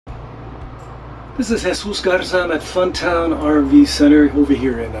This is Jesus Garza. I'm at Funtown RV Center over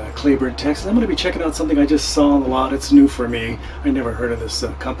here in Claiborne, Texas. I'm going to be checking out something I just saw on the lot. It's new for me. I never heard of this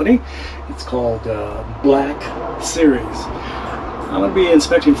company. It's called Black Series. I'm going to be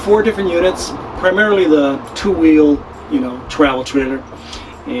inspecting 4 different units, primarily the 2-wheel, travel trailer.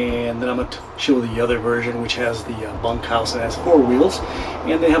 And then I'm going to show the other version, which has the bunkhouse and has 4 wheels.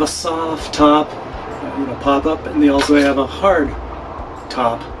 And they have a soft top, pop-up, and they also have a hard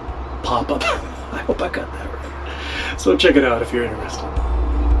top pop-up. I hope I got that right. So check it out if you're interested.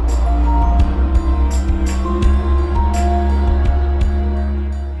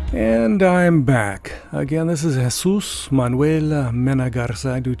 And I'm back. Again, this is Jesus Manuel Mena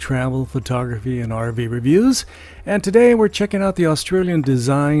Garza. I do travel, photography, and RV reviews. And today we're checking out the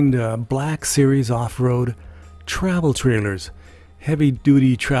Australian-designed Black Series off-road travel trailers.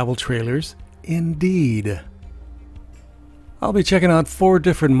 Heavy-duty travel trailers, indeed. I'll be checking out 4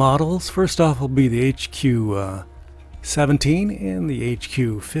 different models. First off will be the HQ17 and the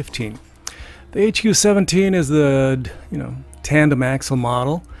HQ15. The HQ17 is the tandem axle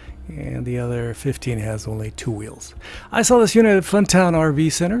model, and the other 15 has only 2 wheels. I saw this unit at Funtown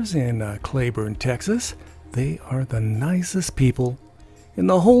RV Centers in Claiborne, Texas. They are the nicest people in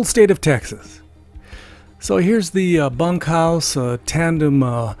the whole state of Texas. So here's the bunkhouse tandem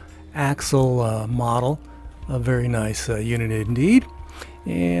axle model. A very nice unit indeed.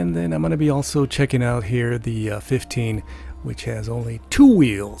 And then I'm going to be also checking out here the 15, which has only 2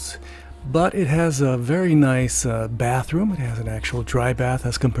 wheels. But it has a very nice bathroom. It has an actual dry bath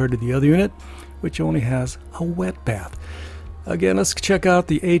as compared to the other unit, which only has a wet bath. Again, let's check out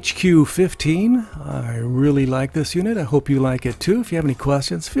the HQ15. I really like this unit. I hope you like it too. If you have any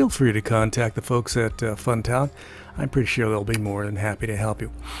questions, feel free to contact the folks at Funtown. I'm pretty sure they'll be more than happy to help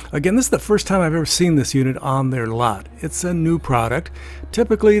you. Again, this is the first time I've ever seen this unit on their lot. It's a new product.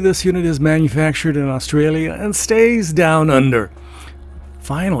 Typically, this unit is manufactured in Australia and stays down under.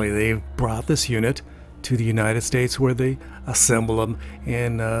 Finally, they've brought this unit to the United States where they assemble them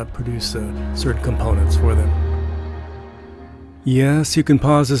and produce certain components for them. Yes, you can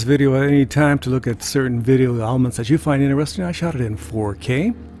pause this video at any time to look at certain video elements that you find interesting. I shot it in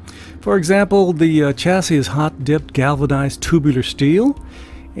 4K. For example, the chassis is hot-dipped galvanized tubular steel,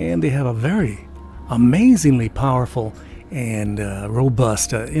 and they have a very amazingly powerful and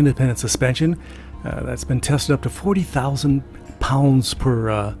robust independent suspension that's been tested up to 40,000 pounds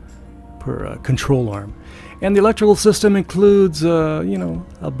per control arm. And the electrical system includes,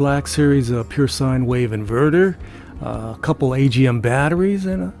 a Black Series pure sine wave inverter, a couple AGM batteries,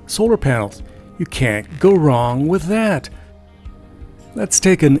 and solar panels. You can't go wrong with that. Let's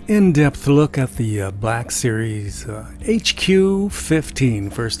take an in-depth look at the Black Series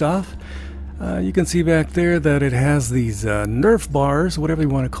HQ15. First off, you can see back there that it has these Nerf bars, whatever you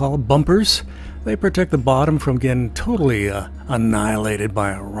want to call it, bumpers. They protect the bottom from getting totally annihilated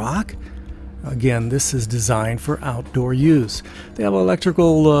by a rock. Again, this is designed for outdoor use. They have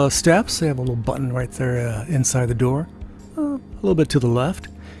electrical steps. They have a little button right there inside the door, a little bit to the left,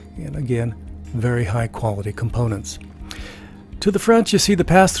 and again, very high quality components. To the front, you see the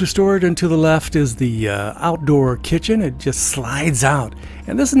pass-through storage, and to the left is the outdoor kitchen. It just slides out.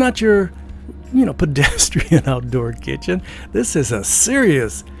 And this is not your, pedestrian outdoor kitchen. This is a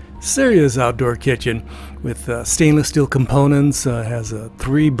serious outdoor kitchen with stainless steel components. Has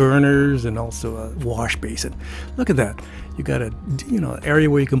 3 burners and also a wash basin. Look at that. You got a area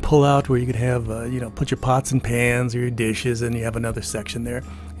where you can pull out, where you could have put your pots and pans or your dishes, and you have another section there,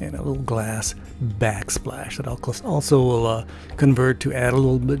 and a little glass backsplash that also will convert to add a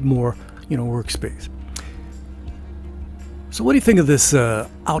little bit more workspace. So what do you think of this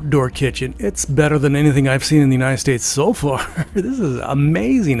outdoor kitchen? It's better than anything I've seen in the United States so far. This is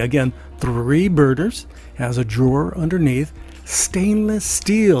amazing. Again, 3 burners, has a drawer underneath, stainless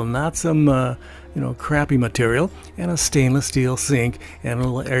steel, not some crappy material, and a stainless steel sink and a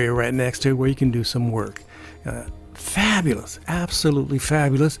little area right next to it where you can do some work. Fabulous, absolutely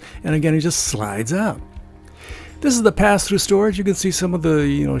fabulous. And again, it just slides out. This is the pass-through storage. You can see some of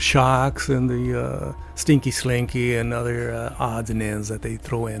the shocks and the stinky slinky and other odds and ends that they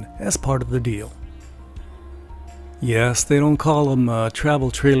throw in as part of the deal. Yes, they don't call them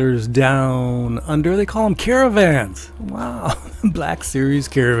travel trailers down under. They call them caravans. Wow, Black Series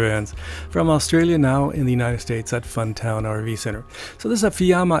caravans from Australia, now in the United States at Funtown RV Center. So this is a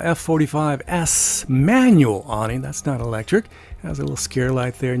Fiamma F45S manual awning. That's not electric. It has a little scare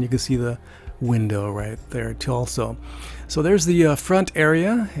light there, and you can see the window right there too also. So there's the front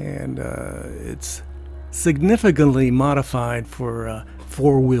area, and it's significantly modified for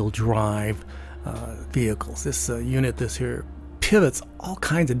 4-wheel drive vehicles. This unit, this here pivots all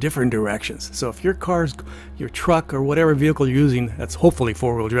kinds of different directions. So if your truck or whatever vehicle you're using, that's hopefully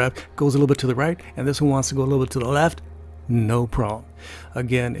four-wheel drive, goes a little bit to the right, and this one wants to go a little bit to the left, no problem.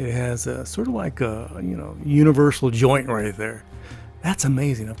 Again, it has a sort of like a universal joint right there. That's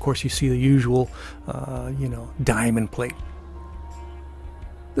amazing. Of course, you see the usual diamond plate.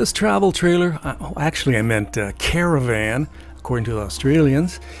 This travel trailer, actually I meant caravan, according to the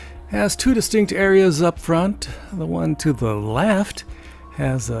Australians, has two distinct areas up front. The one to the left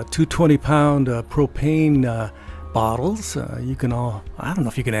has two 20-pound propane bottles. You can I don't know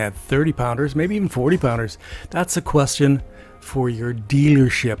if you can add 30-pounders, maybe even 40-pounders. That's a question for your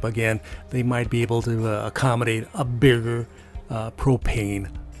dealership. Again, they might be able to accommodate a bigger propane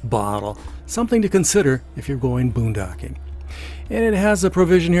bottle. Something to consider if you're going boondocking. And it has a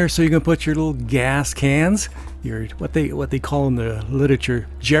provision here so you can put your little gas cans, your what they call in the literature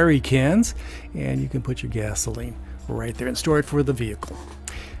jerry cans, and you can put your gasoline right there and store it for the vehicle.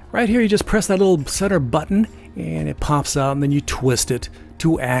 Right here you just press that little center button and it pops out, and then you twist it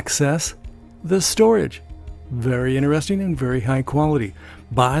to access the storage. Very interesting and very high quality.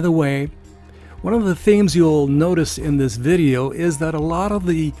 By the way, one of the themes you'll notice in this video is that a lot of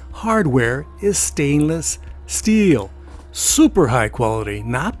the hardware is stainless steel. Super high quality,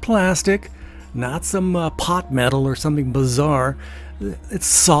 not plastic, not some pot metal or something bizarre. It's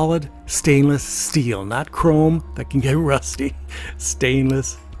solid stainless steel, not chrome that can get rusty.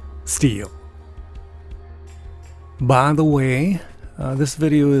 Stainless steel. By the way, this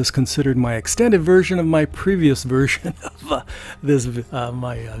video is considered my extended version of my previous version of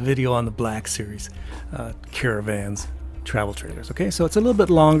my video on the Black Series caravans, travel trailers. Okay, so it's a little bit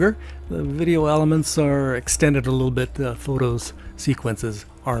longer. The video elements are extended a little bit. The photos sequences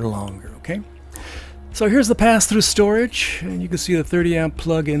are longer. Okay, so here's the pass-through storage, and you can see the 30-amp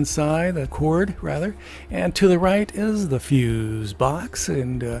plug inside, the cord rather, and to the right is the fuse box,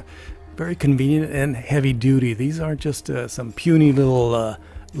 and very convenient and heavy duty. These aren't just some puny little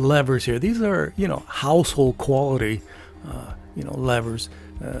levers here. These are household quality levers,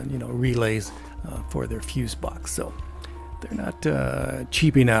 relays for their fuse box. So they're not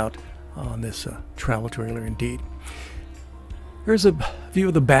cheaping out on this travel trailer indeed. Here's a view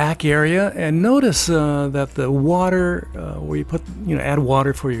of the back area, and notice that the water where you put add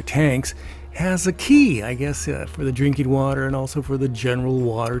water for your tanks has a key, I guess, for the drinking water and also for the general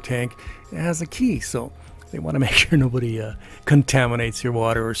water tank. It has a key, so they want to make sure nobody contaminates your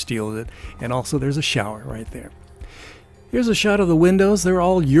water or steals it. And also there's a shower right there. Here's a shot of the windows. They're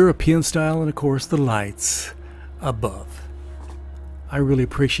all European style, and of course the lights above. I really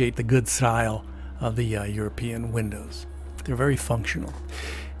appreciate the good style of the European windows. They're very functional.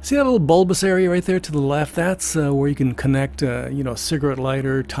 See that little bulbous area right there to the left? That's where you can connect, a cigarette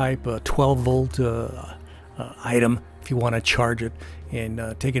lighter type 12-volt item if you want to charge it and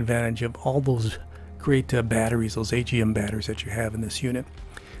take advantage of all those great batteries, those AGM batteries that you have in this unit.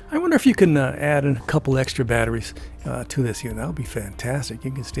 I wonder if you can add a couple extra batteries to this unit. That would be fantastic. You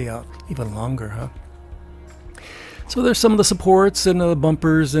can stay out even longer, huh? So there's some of the supports and the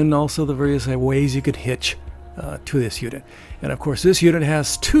bumpers and also the various ways you could hitch to this unit. And of course this unit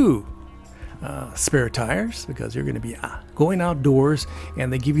has two spare tires because you're going to be going outdoors,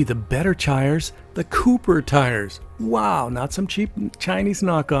 and they give you the better tires, the Cooper tires. Wow, not some cheap Chinese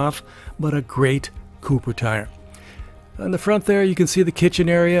knockoff, but a great Cooper tire. On the front there you can see the kitchen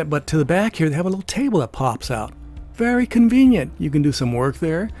area, but to the back here they have a little table that pops out. Very convenient. You can do some work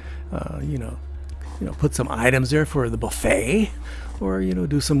there, put some items there for the buffet, or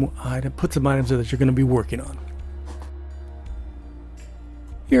put some items there that you're going to be working on.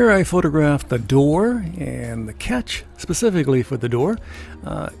 Here I photographed the door and the catch specifically for the door.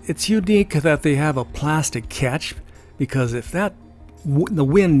 It's unique that they have a plastic catch, because if the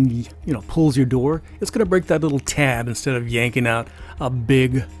wind pulls your door, it's going to break that little tab instead of yanking out a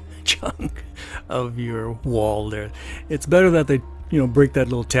big chunk of your wall there. It's better that they break that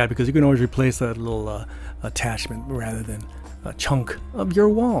little tab, because you can always replace that little attachment rather than a chunk of your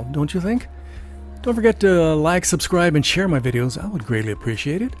wall, don't you think? Don't forget to like, subscribe, and share my videos. I would greatly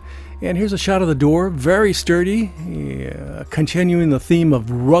appreciate it. And here's a shot of the door, very sturdy, continuing the theme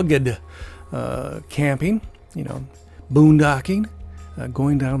of rugged camping, boondocking,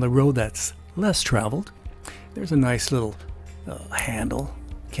 going down the road that's less traveled. There's a nice little handle.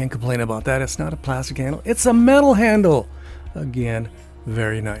 Can't complain about that. It's not a plastic handle, it's a metal handle. Again,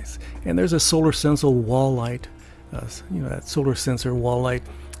 very nice. And there's a solar sensor wall light. That solar sensor wall light,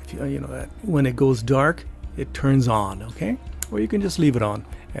 that when it goes dark it turns on, okay? Or you can just leave it on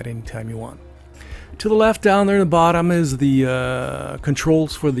at any time you want. To the left down there in the bottom is the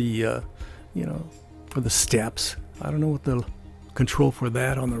controls for the for the steps. I don't know what the control for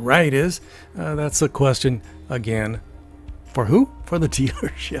that on the right is, that's a question again. For who? For the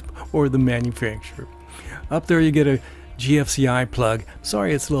dealership or the manufacturer. Up there you get a GFCI plug.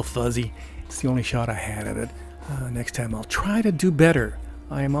 Sorry, it's a little fuzzy. It's the only shot I had of it. Next time I'll try to do better.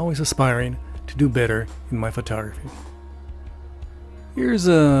 I am always aspiring to do better in my photography. Here's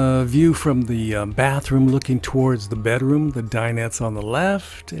a view from the bathroom looking towards the bedroom. The dinette's on the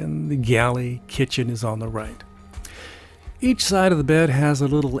left and the galley kitchen is on the right. Each side of the bed has a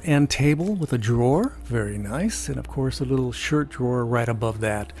little end table with a drawer, very nice, and of course a little shirt drawer right above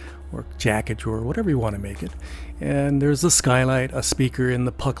that, or jacket drawer, whatever you want to make it. And there's a skylight, a speaker, and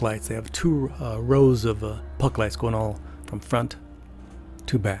the puck lights. They have two rows of puck lights going all from front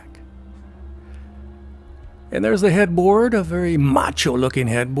to back. And there's the headboard, a very macho looking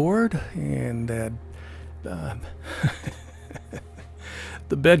headboard, and that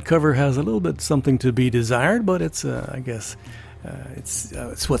the bed cover has a little bit something to be desired, but it's I guess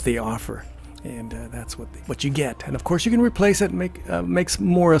it's what they offer, and that's what you get. And of course you can replace it and makes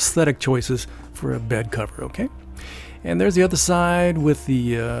more aesthetic choices for a bed cover. Okay, and there's the other side with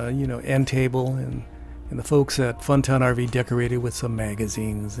the end table, and the folks at Funtown RV decorated with some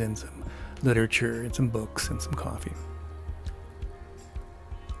magazines and some literature and some books and some coffee.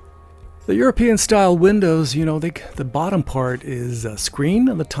 The European style windows, the bottom part is a screen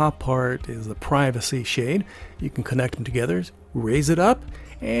and the top part is the privacy shade. You can connect them together, raise it up,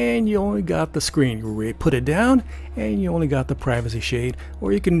 and you only got the screen. You put it down and you only got the privacy shade,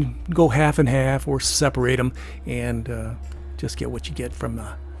 or you can go half and half or separate them and just get what you get from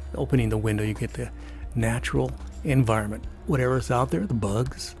opening the window. You get the natural environment. Whatever's out there, the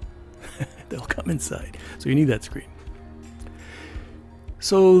bugs, they'll come inside. So you need that screen.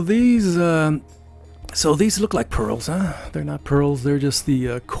 So these look like pearls, huh? They're not pearls. They're just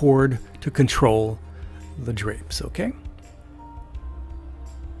the cord to control the drapes. Okay.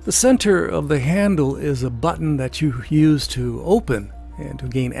 The center of the handle is a button that you use to open and to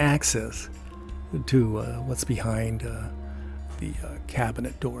gain access to what's behind the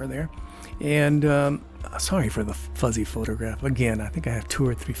cabinet door there. And sorry for the fuzzy photograph. Again, I think I have 2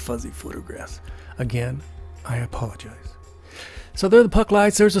 or 3 fuzzy photographs. Again, I apologize. So there are the puck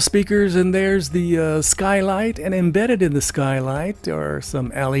lights, there's the speakers, and there's the skylight. And embedded in the skylight are some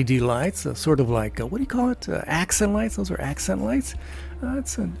LED lights, sort of like, what do you call it? Accent lights? Those are accent lights.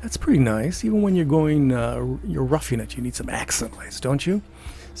 That's pretty nice. Even when you're going, you're roughing it, you need some accent lights, don't you?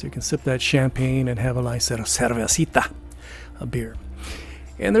 So you can sip that champagne and have a nice cervecita, a beer.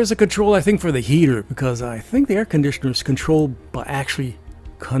 And there's a control, I think, for the heater, because I think the air conditioner is controlled by actually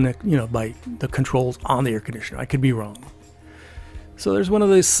by the controls on the air conditioner. I could be wrong. So there's one of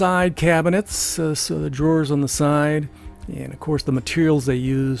those side cabinets, so the drawers on the side, and of course the materials they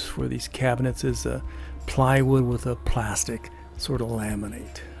use for these cabinets is plywood with a plastic sort of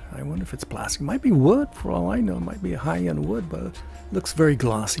laminate. I wonder if it's plastic. It might be wood, for all I know. It might be a high-end wood, but it looks very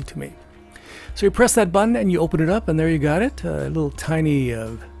glossy to me. So you press that button and you open it up, and there you got it. A little tiny,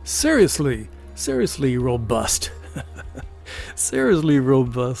 seriously robust, seriously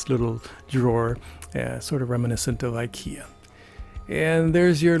robust little drawer, sort of reminiscent of IKEA. And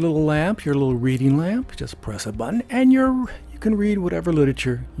there's your little lamp, your little reading lamp. Just press a button and you can read whatever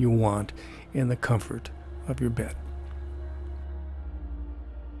literature you want in the comfort of your bed.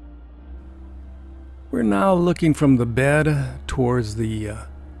 We're now looking from the bed towards the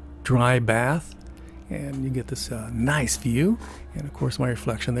dry bath, and you get this nice view. And of course my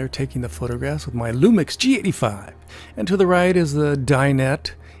reflection there, taking the photographs with my Lumix G85. And to the right is the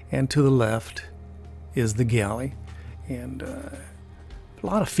dinette, and to the left is the galley. And a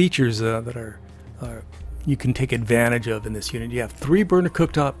lot of features that are you can take advantage of in this unit. You have 3 burner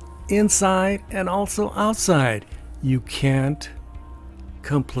cooktop inside and also outside. You can't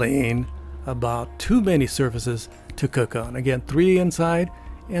complain about too many surfaces to cook on. Again, 3 inside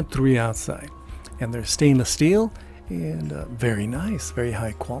and 3 outside. And they're stainless steel and very nice, very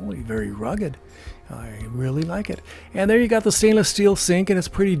high quality, very rugged. I really like it. And there you got the stainless steel sink, and it's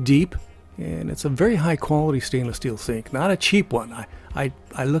pretty deep. And it's a very high quality stainless steel sink, not a cheap one.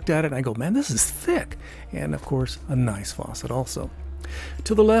 I looked at it and I go, man, this is thick. And of course, a nice faucet also.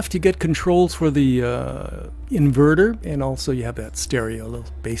 To the left, you get controls for the inverter, and also you have that stereo, a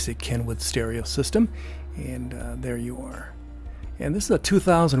little basic Kenwood stereo system. And there you are. And this is a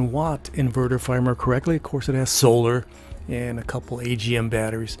 2,000 watt inverter, if I remember correctly. Of course, it has solar and a couple AGM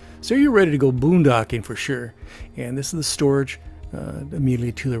batteries. So you're ready to go boondocking for sure. And this is the storage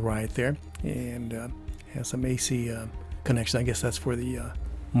immediately to the right there, and has some AC connection. I guess that's for the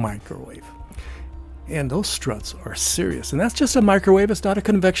microwave. And those struts are serious, and that's just a microwave. It's not a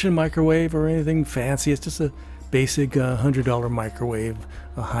convection microwave or anything fancy. It's just a basic $100 microwave,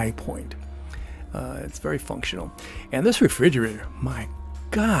 a high point. It's very functional. And this refrigerator, my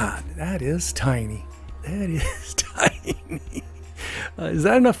God, that is tiny. That is tiny. Is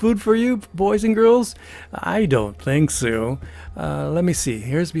that enough food for you, boys and girls? I don't think so. Let me see.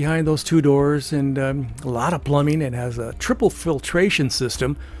 Here's behind those two doors, and a lot of plumbing. It has a triple filtration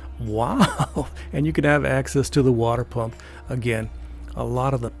system. Wow. And you can have access to the water pump. Again, a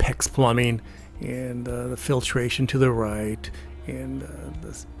lot of the PEX plumbing and the filtration to the right, and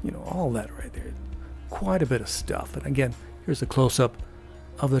this, all that right there. Quite a bit of stuff. And again, here's a close-up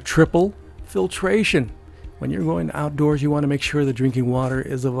of the triple filtration. When you're going outdoors, you want to make sure the drinking water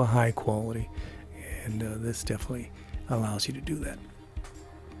is of a high quality, and this definitely allows you to do that.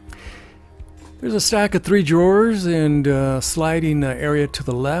 There's a stack of 3 drawers and a sliding area to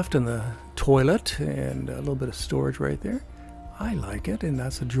the left, and the toilet, and a little bit of storage right there. I like it, and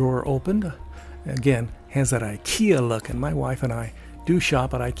that's a drawer opened. Again, has that IKEA look, and my wife and I do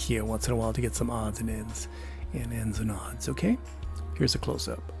shop at IKEA once in a while to get some odds and ends and odds. Okay, here's a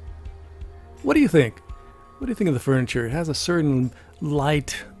close-up. What do you think? What do you think of the furniture? It has a certain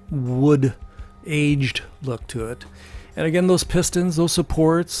light wood aged look to it. And again, those pistons, those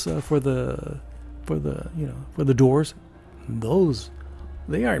supports for the doors,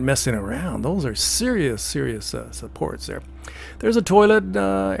 they aren't messing around. Those are serious supports there. There's a toilet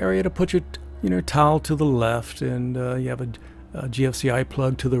area to put your towel to the left, and you have a GFCI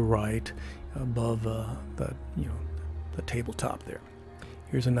plug to the right above the tabletop there.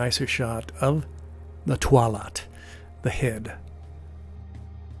 Here's a nicer shot of the toilet, the head.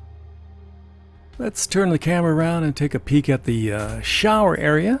 Let's turn the camera around and take a peek at the shower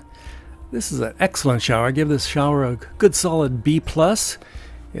area. This is an excellent shower. I give this shower a good solid B+.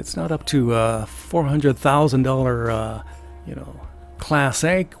 It's not up to $400,000 Class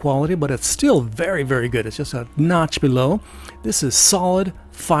A quality, but it's still very, very good. It's just a notch below. This is solid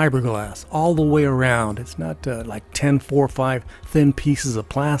fiberglass all the way around. It's not like 10, 4, 5 thin pieces of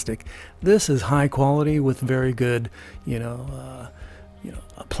plastic. This is high quality with very good,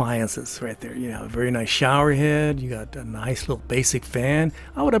 appliances right there. You have a very nice shower head. You got a nice little basic fan.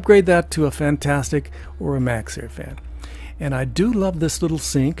 I would upgrade that to a Fantastic or a MaxxAir fan. And I do love this little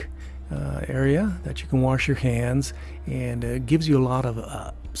sink area that you can wash your hands, and it gives you a lot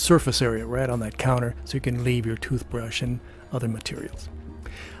of surface area right on that counter, so you can leave your toothbrush and other materials.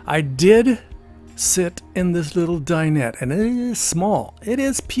 I did sit in this little dinette, and it is small. It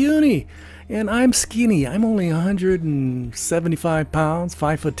is puny, and I'm skinny. I'm only 175 pounds,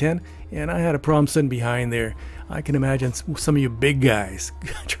 5'10", and I had a problem sitting behind there. I can imagine some of you big guys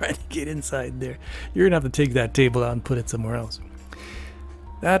trying to get inside there. You're gonna have to take that table out and put it somewhere else.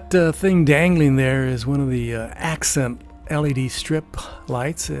 That thing dangling there is one of the accent LED strip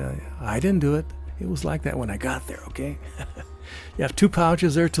lights. I didn't do it. It was like that when I got there, okay? You have 2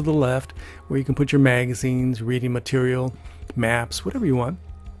 pouches there to the left where you can put your magazines, reading material, maps, whatever you want.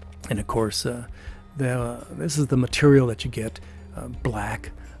 And of course, this is the material that you get,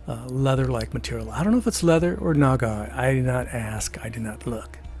 black, leather-like material. I don't know if it's leather or naga. I did not ask. I did not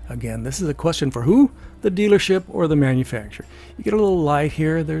look. Again, this is a question for who? The dealership or the manufacturer. You get a little light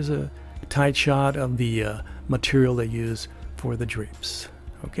here. There's a tight shot of the material they use for the drapes.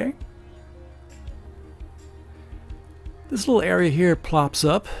 Okay? This little area here plops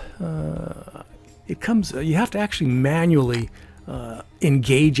up. It comes. You have to actually manually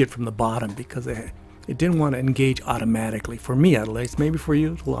engage it from the bottom because it didn't want to engage automatically. For me, at least, maybe for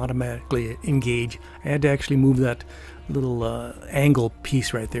you, it will automatically engage. I had to actually move that little angle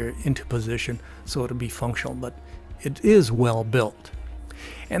piece right there into position so it'll be functional, but it is well built.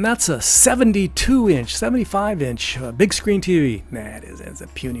 And that's a 72-inch, 75-inch big screen TV. Nah, it isn't. It's a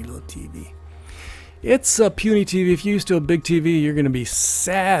puny little TV. It's a puny TV. If you're used to a big TV, you're going to be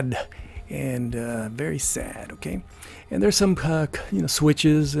sad, and very sad, okay? And there's some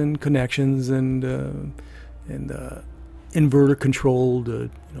switches and connections and inverter controlled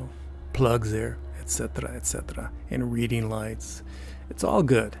plugs there, etc., etc., and reading lights. It's all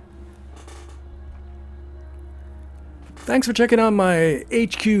good. Thanks for checking out my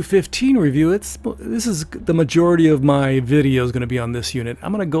HQ15 review. This is the majority of my video is going to be on this unit.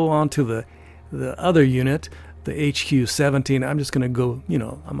 I'm going to go on to the other unit, the HQ17. I'm just going to go,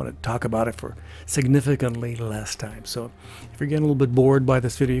 I'm going to talk about it for significantly less time. So if you're getting a little bit bored by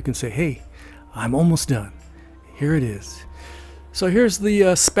this video, you can say, hey, I'm almost done. Here it is. So here's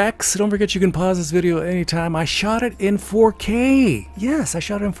the specs. Don't forget you can pause this video at any time. I shot it in 4K. Yes, I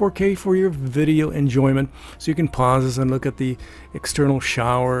shot it in 4K for your video enjoyment. So you can pause this and look at the external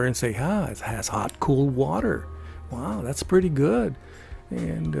shower and say, it has hot, cool water. Wow, that's pretty good.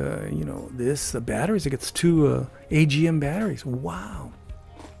 And you know, the batteries, it gets 2 AGM batteries. Wow.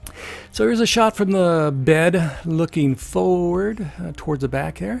 So here's a shot from the bed looking forward towards the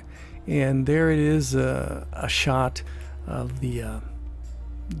back there, and there it is, a shot of the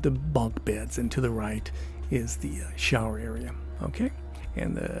bunk beds, and to the right is the shower area. Okay,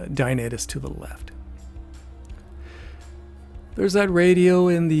 and the dinette is to the left. There's that radio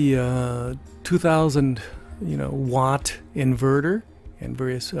in the 2000 watt inverter, and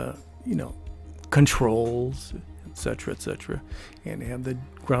various controls, etc., and they have the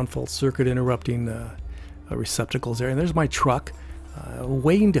ground fault circuit interrupting receptacles there. And there's my truck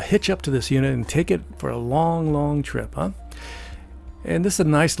waiting to hitch up to this unit and take it for a long trip, huh? And this is a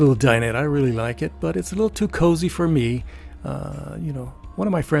nice little dinette. I really like it, but it's a little too cozy for me. One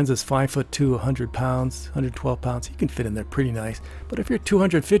of my friends is 5'2", 100 pounds, 112 pounds. He can fit in there pretty nice. But if you're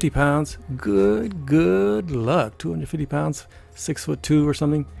 250 pounds, good luck. 250 pounds, 6'2" or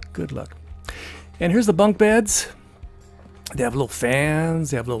something, good luck. And here's the bunk beds. They have little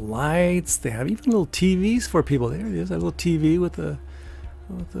fans, they have little lights, they have even little TVs for people. There it is, a little TV with a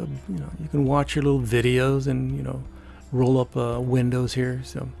you can watch your little videos and roll up windows here.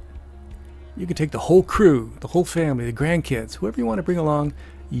 So you can take the whole crew, the whole family, the grandkids, whoever you want to bring along,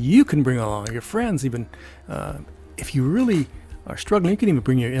 you can bring along, your friends even. If you really are struggling, you can even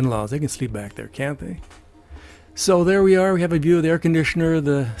bring your in-laws. They can sleep back there, can't they? So there we are. We have a view of the air conditioner,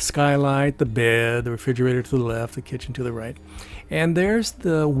 the skylight, the bed, the refrigerator to the left, the kitchen to the right. And there's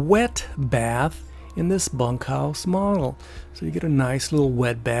the wet bath in this bunkhouse model. So you get a nice little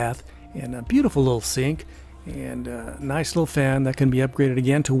wet bath and a beautiful little sink and a nice little fan that can be upgraded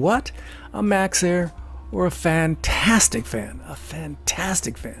again to what? A Max Air or a fantastic fan. A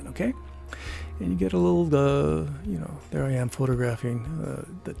fantastic fan, okay? And you get a little, there I am photographing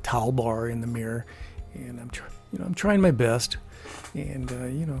the towel bar in the mirror. And I'm trying my best, and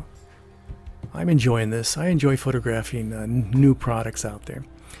I'm enjoying this. I enjoy photographing new products out there.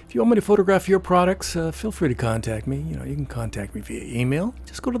 If you want me to photograph your products, feel free to contact me. You can contact me via email.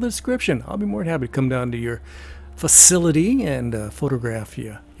 Just go to the description. I'll be more than happy to come down to your facility and photograph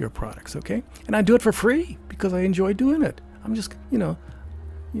your products. Okay, and I do it for free because I enjoy doing it. I'm just of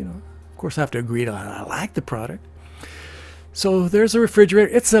course I have to agree to I like the product. So there's a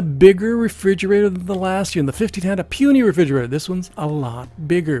refrigerator. It's a bigger refrigerator than the last year. And the 15 had a puny refrigerator. This one's a lot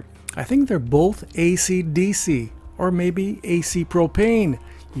bigger. I think they're both AC DC or maybe AC propane.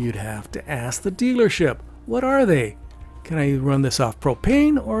 You'd have to ask the dealership. What are they? Can I run this off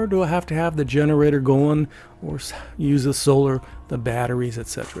propane, or do I have to have the generator going or use the solar, the batteries,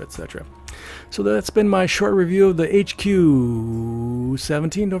 etc., etc.? So that's been my short review of the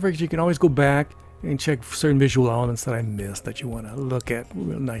HQ17. Don't forget you can always go back and check certain visual elements that I missed that you want to look at.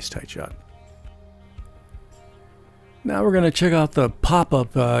 Real nice tight shot. Now we're going to check out the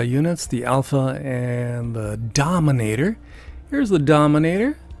pop-up units, the Alpha and the Dominator. Here's the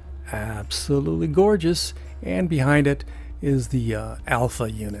Dominator, absolutely gorgeous, and behind it is the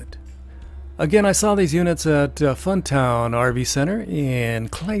Alpha unit. Again, I saw these units at Funtown RV Center in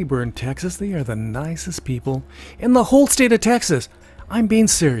Claiborne, Texas. They are the nicest people in the whole state of Texas. I'm being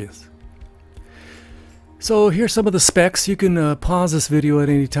serious. So here's some of the specs. You can pause this video at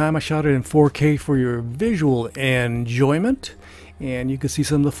any time. I shot it in 4K for your visual enjoyment. And you can see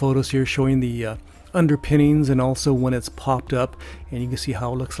some of the photos here showing the underpinnings and also when it's popped up. And you can see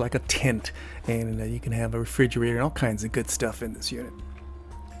how it looks like a tent. And you can have a refrigerator and all kinds of good stuff in this unit.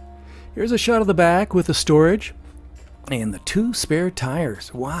 Here's a shot of the back with the storage and the 2 spare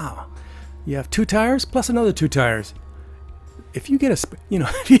tires. Wow. You have 2 tires plus another 2 tires. If you get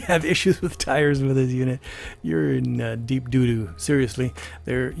if you have issues with tires with this unit, you're in deep doo-doo. Seriously,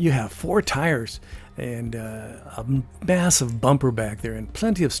 you have 4 tires and a massive bumper back there and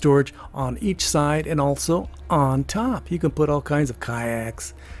plenty of storage on each side and also on top. You can put all kinds of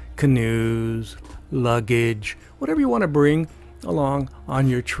kayaks, canoes, luggage, whatever you want to bring along on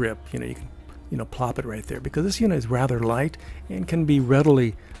your trip. You can plop it right there because this unit is rather light and can be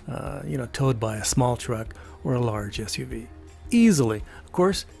readily towed by a small truck or a large SUV. Easily. Of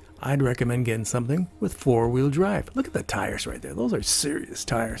course, I'd recommend getting something with 4-wheel drive. Look at the tires right there. Those are serious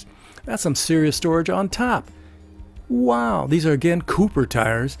tires. That's some serious storage on top. Wow. These are again Cooper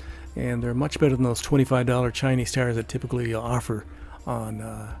tires, and they're much better than those $25 Chinese tires that typically offer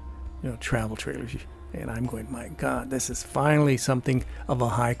on travel trailers. And I'm going, my God, this is finally something of a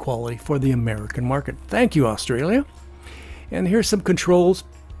high quality for the American market. Thank you, Australia. And here's some controls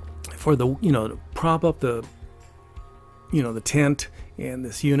for the to prop up the the tent and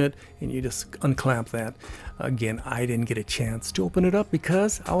this unit, and you just unclamp that. Again, I didn't get a chance to open it up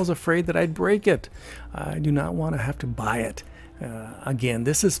because I was afraid that I'd break it. I do not want to have to buy it. Again,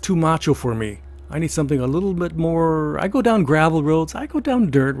 this is too macho for me. I need something a little bit more. I go down gravel roads, I go down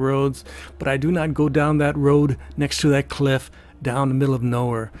dirt roads, but I do not go down that road next to that cliff down the middle of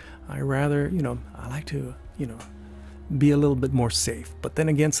nowhere. I rather, you know, I like to, you know, be a little bit more safe. But then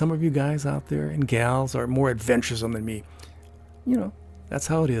again, some of you guys out there and gals are more adventuresome than me. You know, that's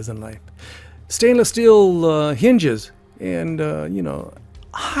how it is in life. Stainless steel hinges and, you know,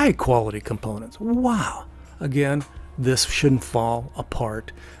 high quality components. Wow. Again, this shouldn't fall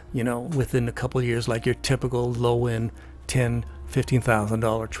apart, you know, within a couple of years like your typical low-end $10,000,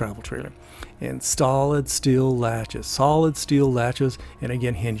 $15,000 travel trailer. And solid steel latches, and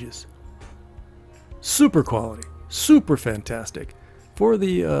again, hinges. Super quality, super fantastic for the,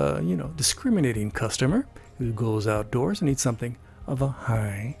 you know, discriminating customer who goes outdoors and needs something of a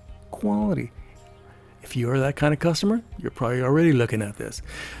high quality. If you are that kind of customer, you're probably already looking at this.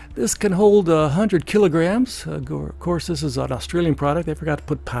 This can hold 100 kilograms. Of course, this is an Australian product. They forgot to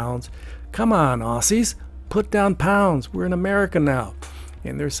put pounds. Come on, Aussies, put down pounds. We're in America now.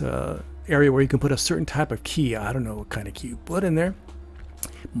 And there's a area where you can put a certain type of key. I don't know what kind of key you put in there.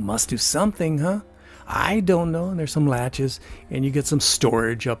 Must do something, huh? I don't know. And there's some latches, and you get some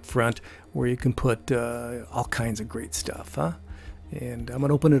storage up front where you can put all kinds of great stuff, huh? And I'm going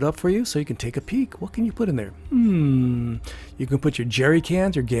to open it up for you so you can take a peek. What can you put in there? You can put your jerry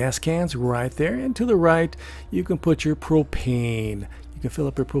cans, your gas cans right there. And to the right, you can put your propane. You can fill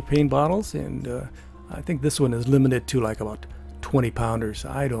up your propane bottles. And I think this one is limited to like about 20 pounders.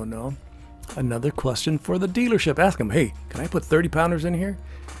 I don't know. Another question for the dealership. Ask them, hey, can I put 30 pounders in here?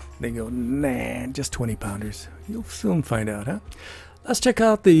 They go, nah, just 20 pounders. You'll soon find out, huh? Let's check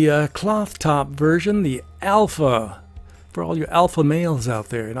out the cloth top version, the Alpha. For all your alpha males out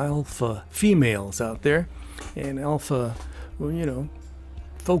there and alpha females out there and alpha, well, you know,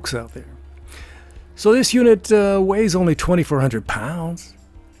 folks out there. So this unit weighs only 2,400 pounds,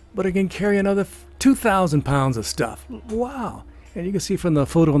 but it can carry another 2,000 pounds of stuff. Wow. And you can see from the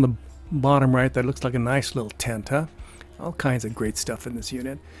photo on the bottom right, that looks like a nice little tent, huh? All kinds of great stuff in this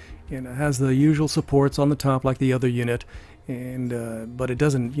unit. And it has the usual supports on the top like the other unit, and but it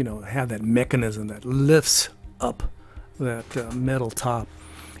doesn't, you know, have that mechanism that lifts up that metal top,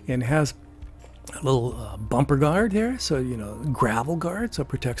 and has a little bumper guard there, so, you know, gravel guard, so it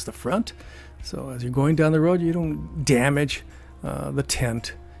protects the front. So as you're going down the road, you don't damage the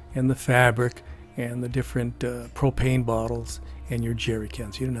tent and the fabric and the different propane bottles and your jerry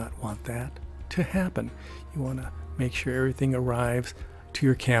cans. You do not want that to happen. You want to make sure everything arrives to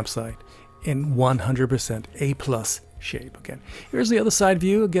your campsite in 100% A+ shape. Again, here's the other side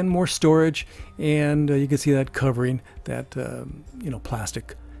view. Again, more storage, and you can see that covering, that you know,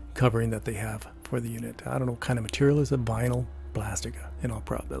 plastic covering that they have for the unit. I don't know what kind of material is it, vinyl, plastic, in all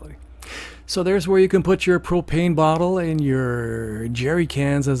probability. So there's where you can put your propane bottle and your jerry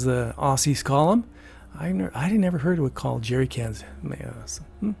cans, as the Aussies call them. I never heard it called jerry cans.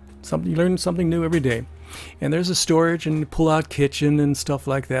 You learn something new every day. And there's a storage and pull-out kitchen and stuff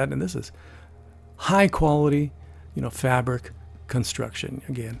like that. And this is high quality, you know, fabric construction.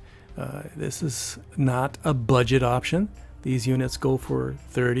 Again, this is not a budget option. These units go for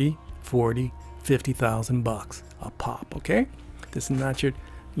 30, 40, 50,000 bucks a pop. Okay, this is not your,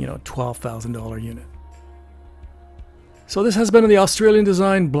 you know, $12,000 unit. So this has been the Australian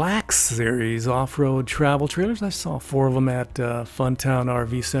Design Black Series off-road travel trailers. I saw 4 of them at Funtown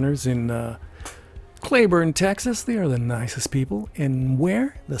RV Centers in Claiborne, Texas. They are the nicest people. And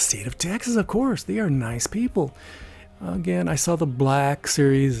where? The state of Texas, of course. They are nice people. Again, I saw the Black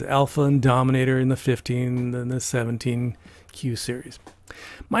Series Alpha and Dominator in the 15 and the 17Q series.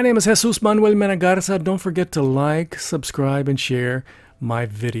 My name is Jesus Manuel Mena Garza. Don't forget to like, subscribe, and share my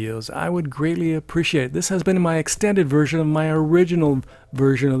videos. I would greatly appreciate it. This has been my extended version of my original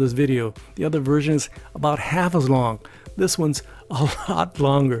version of this video. The other version is about half as long. This one's a lot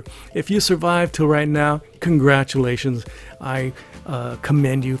longer. If you survived till right now, congratulations. I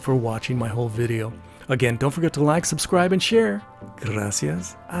commend you for watching my whole video. Again, don't forget to like, subscribe, and share.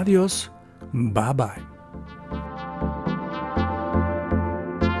 Gracias. Adios. Bye-bye.